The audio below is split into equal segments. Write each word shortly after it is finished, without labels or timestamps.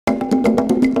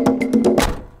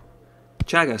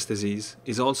Chagas disease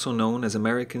is also known as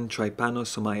American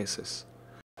trypanosomiasis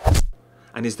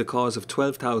and is the cause of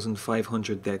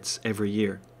 12,500 deaths every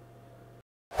year.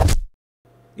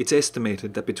 It's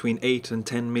estimated that between 8 and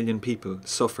 10 million people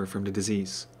suffer from the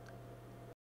disease.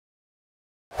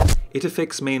 It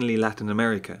affects mainly Latin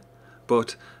America,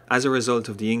 but as a result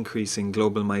of the increase in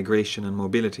global migration and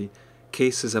mobility,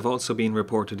 cases have also been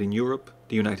reported in Europe,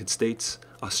 the United States,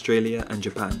 Australia and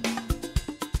Japan.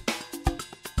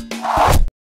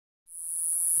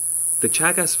 The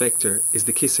Chagas vector is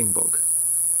the kissing bug.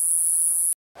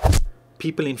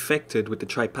 People infected with the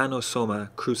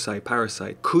Trypanosoma cruzi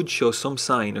parasite could show some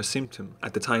sign or symptom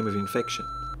at the time of infection.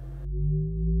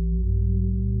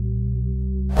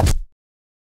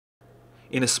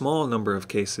 In a small number of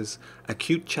cases,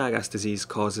 acute Chagas disease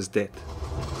causes death.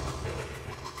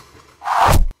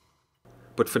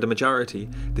 But for the majority,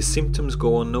 the symptoms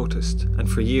go unnoticed, and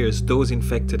for years those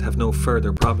infected have no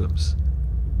further problems.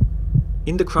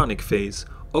 In the chronic phase,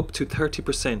 up to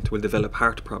 30% will develop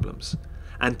heart problems,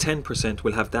 and 10%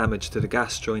 will have damage to the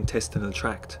gastrointestinal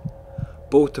tract,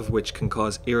 both of which can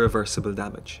cause irreversible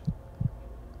damage.